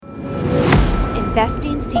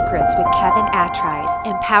Investing Secrets with Kevin Attride,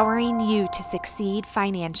 empowering you to succeed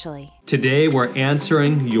financially. Today, we're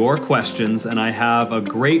answering your questions, and I have a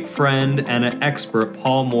great friend and an expert,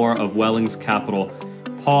 Paul Moore of Wellings Capital.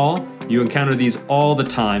 Paul, you encounter these all the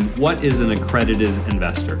time. What is an accredited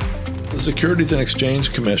investor? The Securities and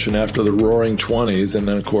Exchange Commission, after the Roaring 20s, and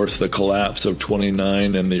then, of course, the collapse of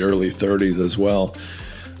 29 and the early 30s as well,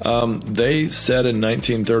 they said in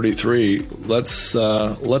 1933, let's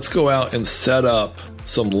go out and set up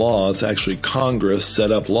some laws. Actually, Congress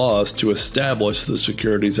set up laws to establish the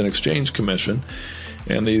Securities and Exchange Commission.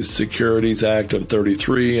 And these Securities Act of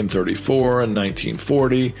 33 and 34 and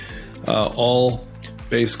 1940 all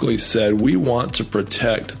basically said we want to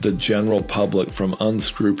protect the general public from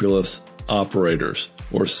unscrupulous operators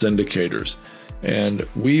or syndicators. And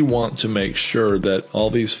we want to make sure that all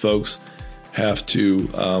these folks have to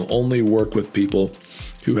only work with people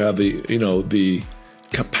who have the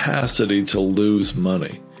capacity to lose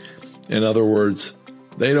money. In other words,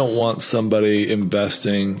 they don't want somebody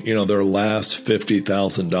investing, their last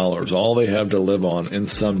 $50,000, all they have to live on, in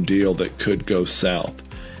some deal that could go south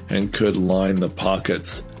and could line the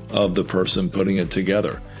pockets of the person putting it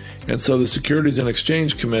together. And so the Securities and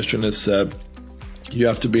Exchange Commission has said you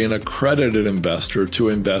have to be an accredited investor to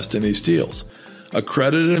invest in these deals.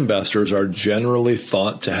 Accredited investors are generally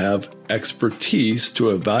thought to have expertise to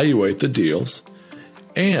evaluate the deals,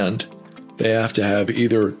 and they have to have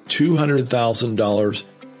either $200,000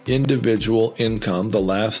 individual income the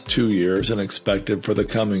last 2 years and expected for the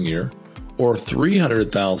coming year, or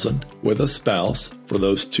 $300,000 with a spouse for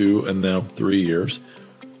those 2 and now 3 years,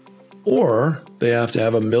 or they have to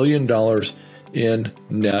have $1 million in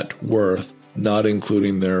net worth, not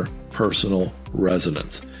including their personal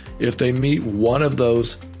residence. If they meet one of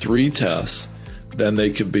those 3 tests, then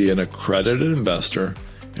they could be an accredited investor,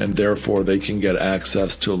 and therefore they can get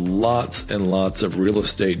access to lots and lots of real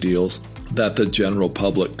estate deals that the general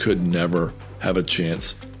public could never have a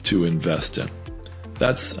chance to invest in.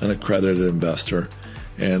 That's an accredited investor,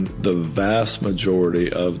 and the vast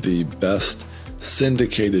majority of the best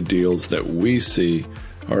syndicated deals that we see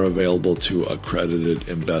are available to accredited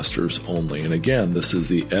investors only. And again, this is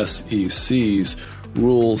the SEC's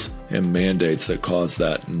rules and mandates that cause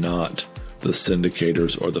that, not the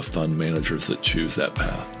syndicators or the fund managers that choose that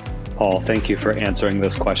path. Paul, thank you for answering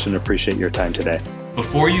this question. Appreciate your time today.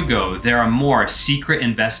 Before you go, there are more secret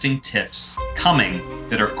investing tips coming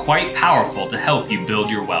that are quite powerful to help you build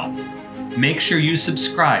your wealth. Make sure you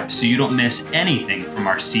subscribe so you don't miss anything from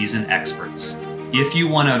our seasoned experts. If you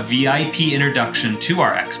want a VIP introduction to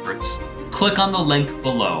our experts, click on the link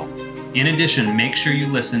below. In addition, make sure you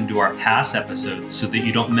listen to our past episodes so that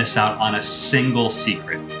you don't miss out on a single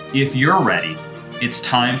secret. If you're ready, it's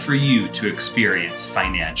time for you to experience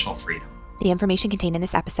financial freedom. The information contained in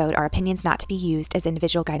this episode are opinions not to be used as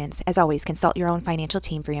individual guidance. As always, consult your own financial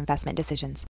team for your investment decisions.